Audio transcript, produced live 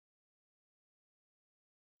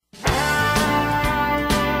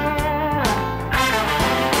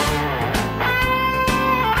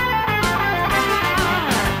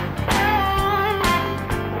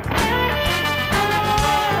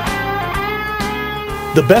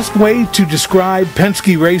The best way to describe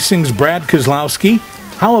Penske Racing's Brad Keselowski?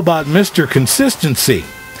 How about Mr. Consistency?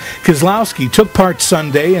 Keselowski took part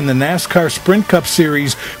Sunday in the Nascar Sprint Cup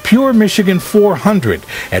Series Pure Michigan 400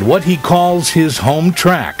 at what he calls his home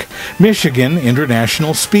track, Michigan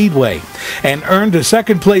International Speedway, and earned a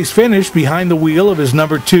second-place finish behind the wheel of his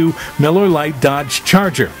number 2 Miller Lite Dodge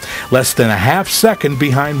Charger, less than a half second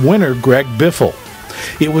behind winner Greg Biffle.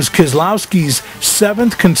 It was Keselowski's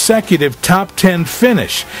 7th consecutive top 10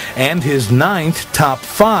 finish and his 9th top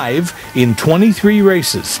 5 in 23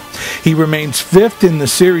 races. He remains 5th in the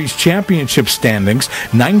series championship standings,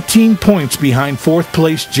 19 points behind 4th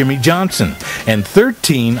place Jimmy Johnson, and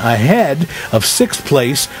 13 ahead of 6th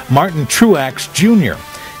place Martin Truex Jr.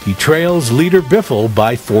 He trails leader Biffle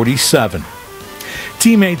by 47.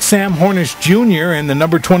 Teammate Sam Hornish Jr. in the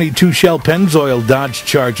number 22 Shell Pennzoil Dodge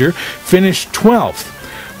Charger finished 12th.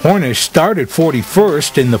 Hornish started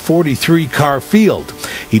 41st in the 43-car field.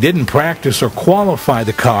 He didn't practice or qualify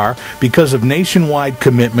the car because of nationwide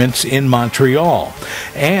commitments in Montreal,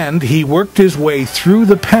 and he worked his way through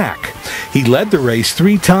the pack. He led the race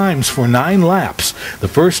 3 times for 9 laps, the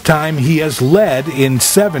first time he has led in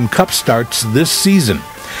 7 Cup starts this season.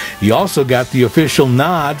 He also got the official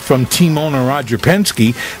nod from team owner Roger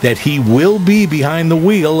Penske that he will be behind the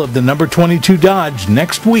wheel of the number 22 Dodge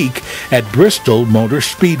next week at Bristol Motor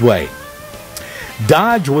Speedway.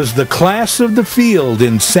 Dodge was the class of the field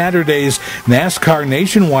in Saturday's NASCAR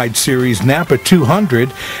Nationwide Series Napa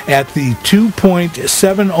 200 at the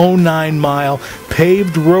 2.709-mile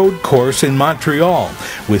paved road course in Montreal,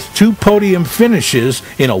 with 2 podium finishes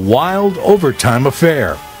in a wild overtime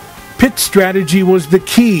affair. Pit strategy was the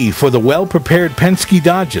key for the well-prepared Penske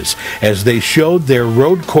Dodges as they showed their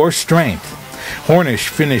road course strength. Hornish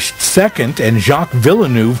finished 2nd and Jacques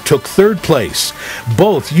Villeneuve took 3rd place,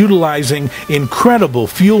 both utilizing incredible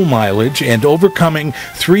fuel mileage and overcoming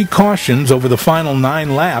 3 cautions over the final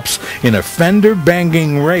 9 laps in a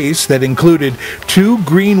fender-banging race that included 2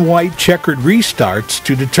 green-white checkered restarts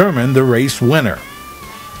to determine the race winner.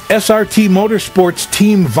 SRT Motorsports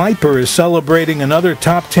Team Viper is celebrating another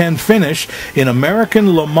top 10 finish in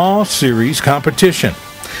American Le Mans Series competition.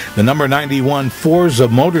 The number 91 Forza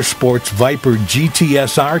Motorsports Viper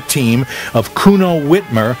GTSR team of Kuno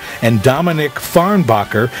Wittmer and Dominic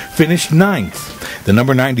Farnbacher finished 9th. The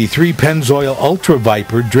number 93 Pennzoil Ultra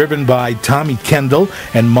Viper, driven by Tommy Kendall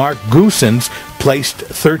and Mark Goosens, placed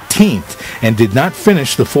 13th and did not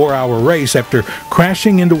finish the 4-hour race after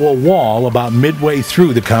crashing into a wall about midway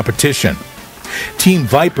through the competition. Team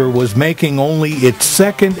Viper was making only its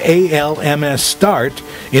 2nd ALMS start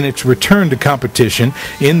in its return to competition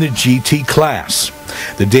in the GT class.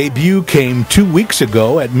 The debut came 2 weeks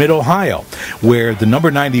ago at Mid-Ohio, where the number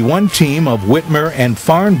 91 team of Whitmer and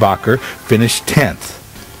Farnbacher finished 10th.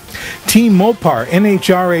 Team Mopar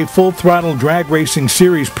NHRA Full Throttle Drag Racing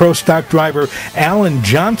Series Pro Stock driver Alan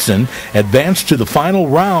Johnson advanced to the final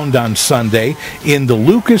round on Sunday in the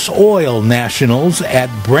Lucas Oil Nationals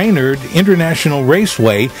at Brainerd International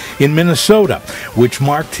Raceway in Minnesota, which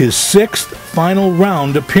marked his 6th final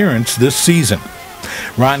round appearance this season.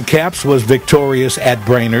 Ron Capps was victorious at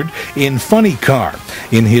Brainerd in Funny Car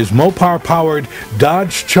in his Mopar-powered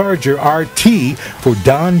Dodge Charger RT for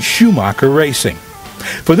Don Schumacher Racing.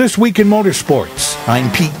 For This Week in Motorsports,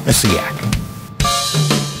 I'm Pete Masiak.